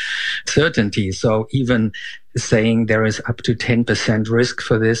 99.9% certainty. So even saying there is up to 10% risk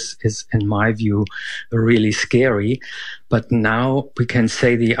for this is, in my view, really scary. But now we can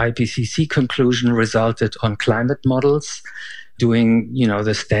say the IPCC conclusion resulted on climate models, doing,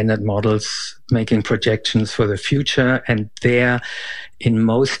 the standard models, making projections for the future. And there, in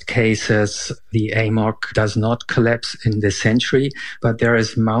most cases, the AMOC does not collapse in this century, but there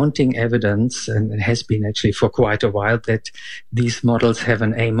is mounting evidence, and it has been actually for quite a while, that these models have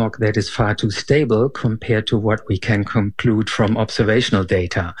an AMOC that is far too stable compared to what we can conclude from observational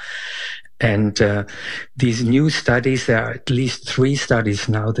data. And these new studies, there are at least 3 studies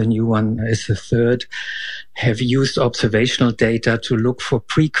now, the new one is the 3rd, have used observational data to look for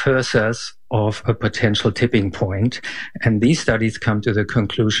precursors of a potential tipping point. And these studies come to the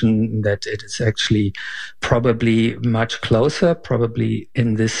conclusion that it is actually probably much closer, probably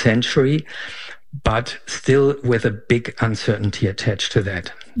in this century, but still with a big uncertainty attached to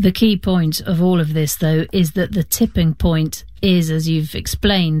that. The key point of all of this, though, is that the tipping point is, as you've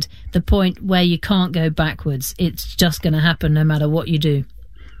explained, the point where you can't go backwards. It's just going to happen no matter what you do.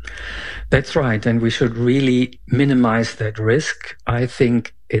 That's right, and we should really minimize that risk. I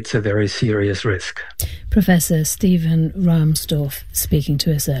think it's a very serious risk. Professor Stephen Rahmstorff speaking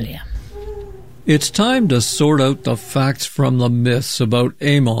to us earlier. It's time to sort out the facts from the myths about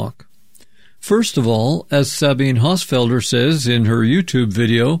AMOC. First of all, as Sabine Hosfelder says in her YouTube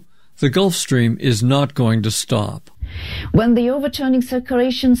video, the Gulf Stream is not going to stop. When the overturning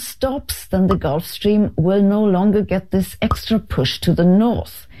circulation stops, then the Gulf Stream will no longer get this extra push to the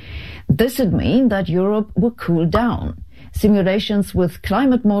north. This would mean that Europe will cool down. Simulations with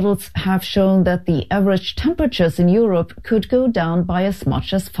climate models have shown that the average temperatures in Europe could go down by as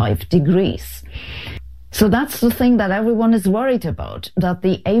much as 5 degrees. So that's the thing that everyone is worried about, that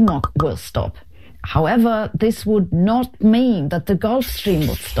the AMOC will stop. However, this would not mean that the Gulf Stream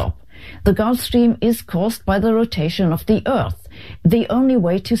would stop. The Gulf Stream is caused by the rotation of the Earth. The only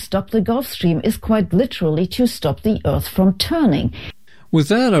way to stop the Gulf Stream is quite literally to stop the Earth from turning. With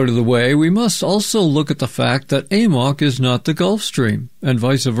that out of the way, we must also look at the fact that AMOC is not the Gulf Stream, and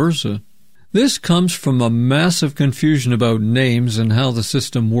vice versa. This comes from a massive confusion about names and how the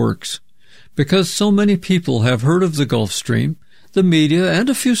system works. Because so many people have heard of the Gulf Stream, the media and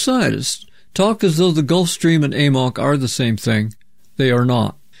a few scientists talk as though the Gulf Stream and AMOC are the same thing. They are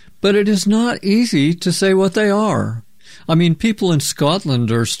not. But it is not easy to say what they are. I mean, people in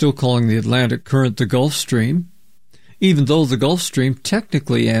Scotland are still calling the Atlantic Current the Gulf Stream, even though the Gulf Stream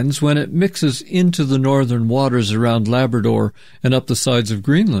technically ends when it mixes into the northern waters around Labrador and up the sides of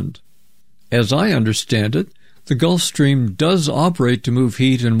Greenland. As I understand it, the Gulf Stream does operate to move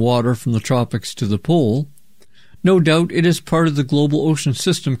heat and water from the tropics to the pole. No doubt it is part of the global ocean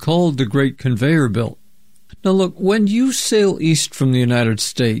system called the Great Conveyor Belt. Now look, when you sail east from the United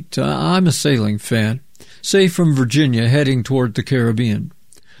States, I'm a sailing fan, say from Virginia heading toward the Caribbean,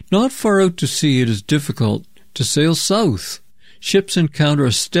 not far out to sea it is difficult to sail south. Ships encounter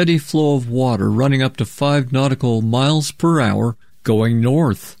a steady flow of water running up to 5 nautical miles per hour going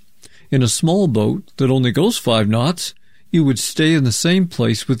north. In a small boat that only goes 5 knots, you would stay in the same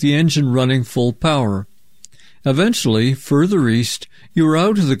place with the engine running full power. Eventually, further east, you are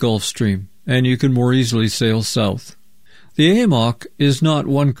out of the Gulf Stream, and you can more easily sail south. The AMOC is not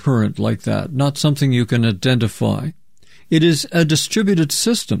one current like that, not something you can identify. It is a distributed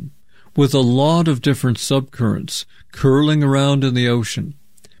system with a lot of different subcurrents curling around in the ocean,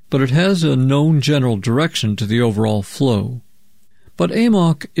 but it has a known general direction to the overall flow. But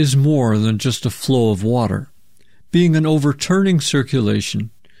AMOC is more than just a flow of water. Being an overturning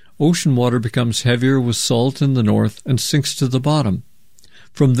circulation, ocean water becomes heavier with salt in the north and sinks to the bottom.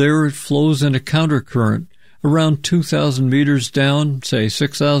 From there it flows in a countercurrent around 2,000 meters down, say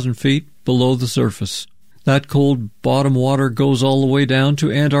 6,000 feet below the surface. That cold bottom water goes all the way down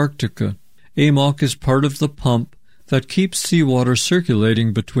to Antarctica. AMOC is part of the pump that keeps seawater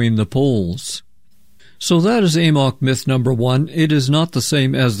circulating between the poles. So that is AMOC myth number 1. It is not the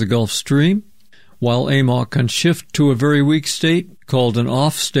same as the Gulf Stream. While AMOC can shift to a very weak state, called an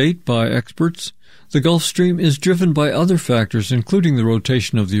off state by experts, the Gulf Stream is driven by other factors, including the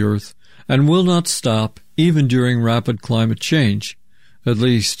rotation of the Earth, and will not stop even during rapid climate change. At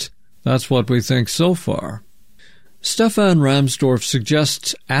least, that's what we think so far. Stefan Ramsdorff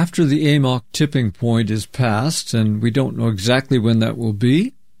suggests after the AMOC tipping point is passed, and we don't know exactly when that will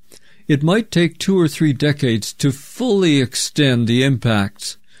be, it might take 2 or 3 decades to fully extend the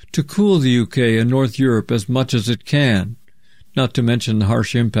impacts, to cool the UK and North Europe as much as it can, not to mention the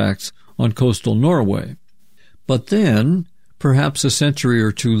harsh impacts on coastal Norway. But then, perhaps a century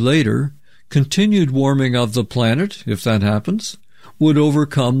or 2 later, continued warming of the planet, if that happens, would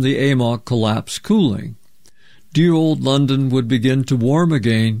overcome the AMOC collapse cooling. Dear old London would begin to warm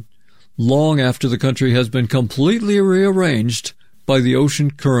again long after the country has been completely rearranged by the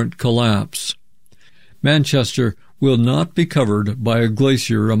ocean current collapse. Manchester will not be covered by a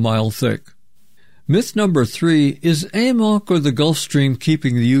glacier a mile thick. Myth number 3, is AMOC or the Gulf Stream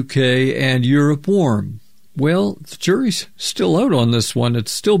keeping the UK and Europe warm? Well, the jury's still out on this one.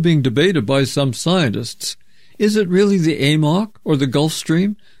 It's still being debated by some scientists. Is it really the AMOC or the Gulf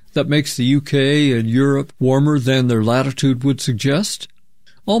Stream that makes the UK and Europe warmer than their latitude would suggest?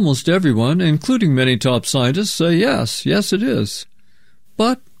 Almost everyone, including many top scientists, say yes it is.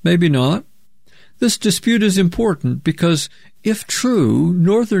 But maybe not. This dispute is important because, if true,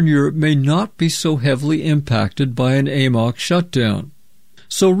 Northern Europe may not be so heavily impacted by an AMOC shutdown.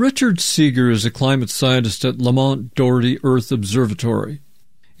 So Richard Seeger is a climate scientist at Lamont Doherty Earth Observatory.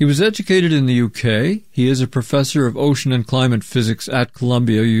 He was educated in the UK. He is a professor of ocean and climate physics at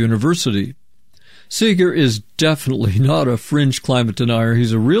Columbia University. Seeger is definitely not a fringe climate denier.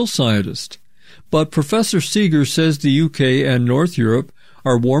 He's a real scientist. But Professor Seeger says the UK and North Europe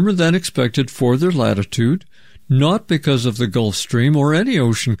are warmer than expected for their latitude, not because of the Gulf Stream or any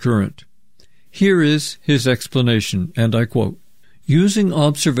ocean current. Here is his explanation, and I quote, "Using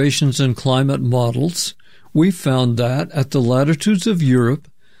observations and climate models, we found that at the latitudes of Europe,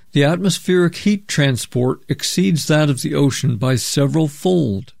 the atmospheric heat transport exceeds that of the ocean by several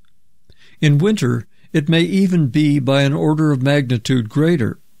fold. In winter, it may even be by an order of magnitude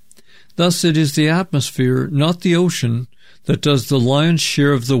greater. Thus it is the atmosphere, not the ocean, that does the lion's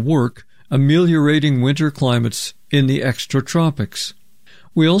share of the work ameliorating winter climates in the extratropics.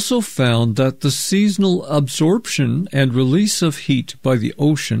 We also found that the seasonal absorption and release of heat by the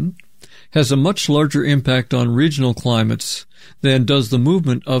ocean has a much larger impact on regional climates than does the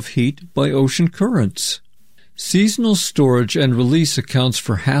movement of heat by ocean currents. Seasonal storage and release accounts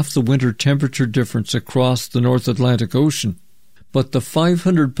for half the winter temperature difference across the North Atlantic Ocean. But the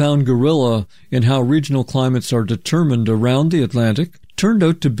 500-pound gorilla in how regional climates are determined around the Atlantic turned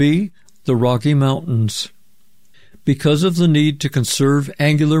out to be the Rocky Mountains. Because of the need to conserve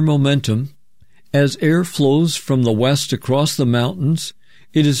angular momentum, as air flows from the west across the mountains,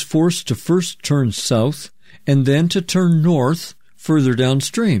 it is forced to first turn south and then to turn north further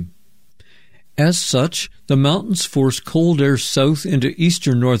downstream. As such, the mountains force cold air south into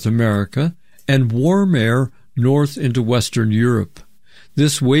eastern North America and warm air north into Western Europe.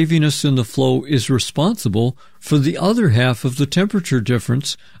 This waviness in the flow is responsible for the other half of the temperature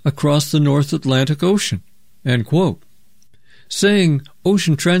difference across the North Atlantic Ocean." End quote. Saying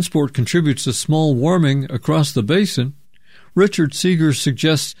ocean transport contributes to small warming across the basin, Richard Seeger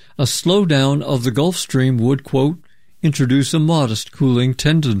suggests a slowdown of the Gulf Stream would, quote, "introduce a modest cooling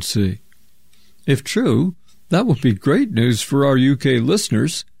tendency." If true, that would be great news for our UK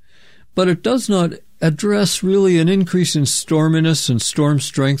listeners, but it does not address really an increase in storminess and storm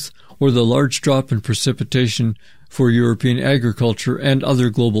strength or the large drop in precipitation for European agriculture and other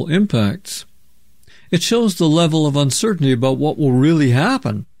global impacts. It shows the level of uncertainty about what will really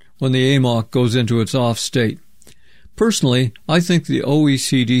happen when the AMOC goes into its off state. Personally, I think the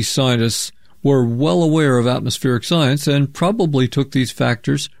OECD scientists were well aware of atmospheric science and probably took these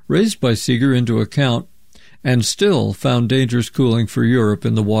factors raised by Seeger into account and still found dangerous cooling for Europe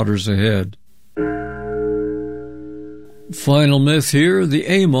in the waters ahead. Final myth here, the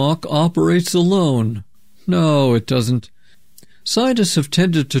AMOC operates alone. No, it doesn't. Scientists have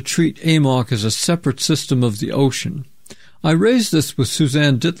tended to treat AMOC as a separate system of the ocean. I raised this with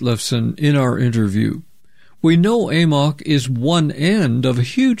Suzanne Ditlevsen in our interview. We know AMOC is one end of a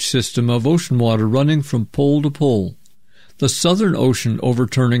huge system of ocean water running from pole to pole. The Southern Ocean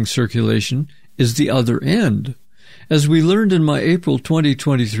overturning circulation is the other end. As we learned in my April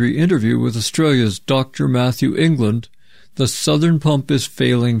 2023 interview with Australia's Dr. Matthew England, the southern pump is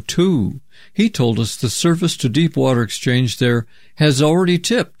failing too. He told us the surface-to-deep water exchange there has already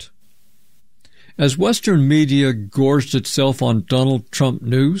tipped. As Western media gorged itself on Donald Trump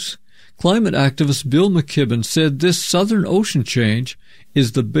news, climate activist Bill McKibben said this Southern Ocean change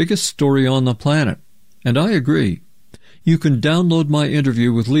is the biggest story on the planet, and I agree. You can download my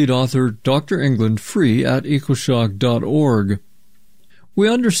interview with lead author Dr. England free at ecoshock.org. We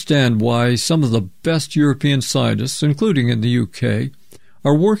understand why some of the best European scientists, including in the UK,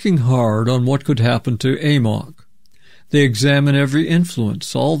 are working hard on what could happen to AMOC. They examine every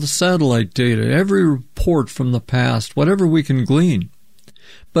influence, all the satellite data, every report from the past, whatever we can glean.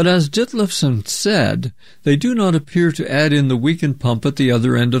 But as Ditlevsen said, they do not appear to add in the weakened pump at the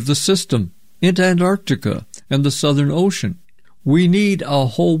other end of the system, in Antarctica and the Southern Ocean. We need a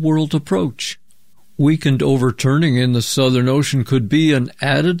whole-world approach. Weakened overturning in the Southern Ocean could be an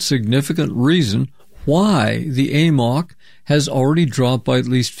added significant reason why the AMOC has already dropped by at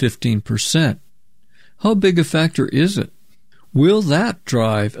least 15%. How big a factor is it? Will that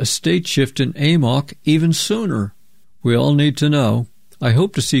drive a state shift in AMOC even sooner? We all need to know. I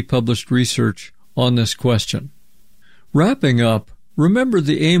hope to see published research on this question. Wrapping up, remember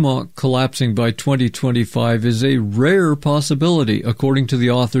the AMOC collapsing by 2025 is a rare possibility, according to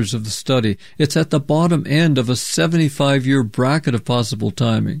the authors of the study. It's at the bottom end of a 75-year bracket of possible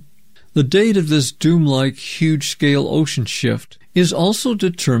timing. The date of this doom-like huge-scale ocean shift is also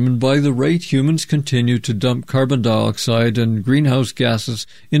determined by the rate humans continue to dump carbon dioxide and greenhouse gases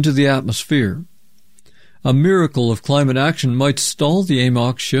into the atmosphere. A miracle of climate action might stall the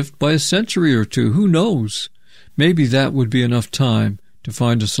AMOC shift by a century or two. Who knows? Maybe that would be enough time to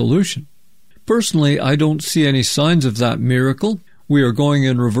find a solution. Personally, I don't see any signs of that miracle. We are going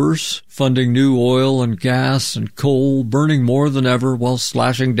in reverse, funding new oil and gas and coal, burning more than ever while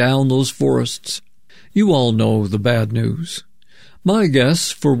slashing down those forests. You all know the bad news. My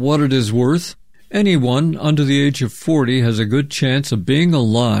guess, for what it is worth, anyone under the age of 40 has a good chance of being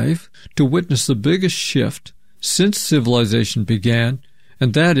alive to witness the biggest shift since civilization began,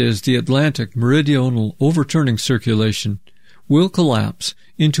 and that is the Atlantic meridional overturning circulation will collapse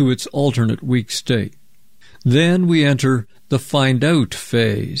into its alternate weak state. Then we enter the find-out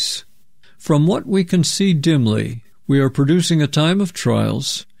phase. From what we can see dimly, we are producing a time of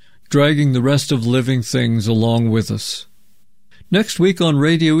trials, dragging the rest of living things along with us. Next week on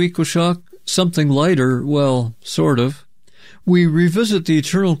Radio Ecoshock, something lighter, well, sort of. we revisit the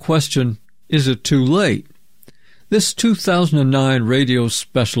eternal question, is it too late? This 2009 radio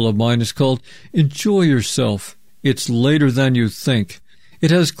special of mine is called Enjoy Yourself. It's later than you think.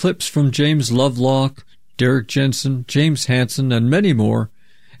 It has clips from James Lovelock, Derek Jensen, James Hansen, and many more,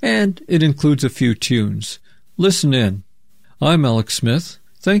 and it includes a few tunes. Listen in. I'm Alex Smith.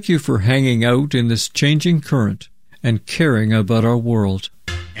 Thank you for hanging out in this changing current and caring about our world.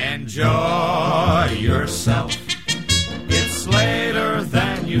 Enjoy yourself. It's later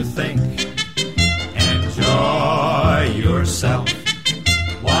than you think. Enjoy yourself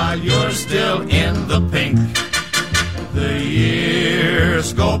while you're still in the pink. The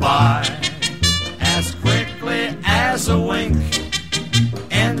years go by as quickly as a wink.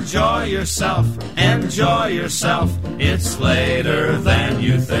 Enjoy yourself, enjoy yourself. It's later than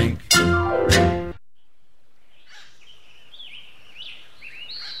you think.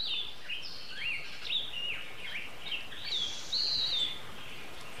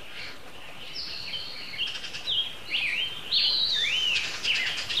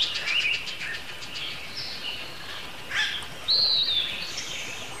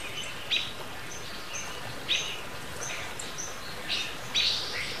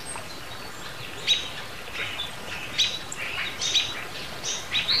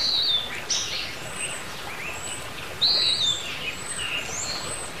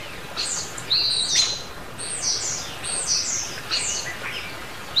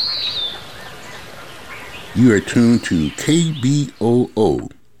 You are tuned to KBOO,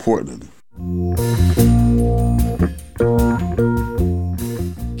 Portland.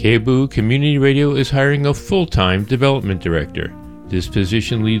 KBOO Community Radio is hiring a full-time development director. This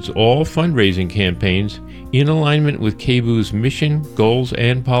position leads all fundraising campaigns in alignment with KBOO's mission, goals,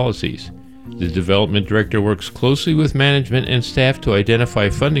 and policies. The development director works closely with management and staff to identify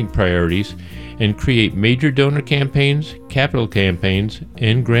funding priorities and create major donor campaigns, capital campaigns,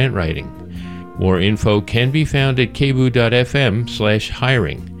 and grant writing. More info can be found at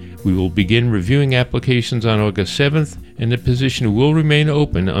kboo.fm/hiring. We will begin reviewing applications on August 7th, and the position will remain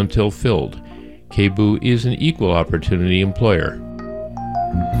open until filled. KBOO is an equal opportunity employer.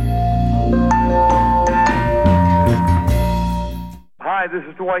 Hi, this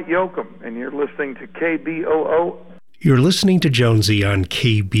is Dwight Yoakam, and you're listening to KBOO. You're listening to Jonesy on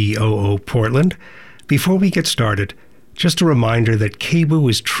KBOO Portland. Before we get started, just a reminder that KBOO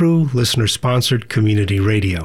is true listener-sponsored community radio.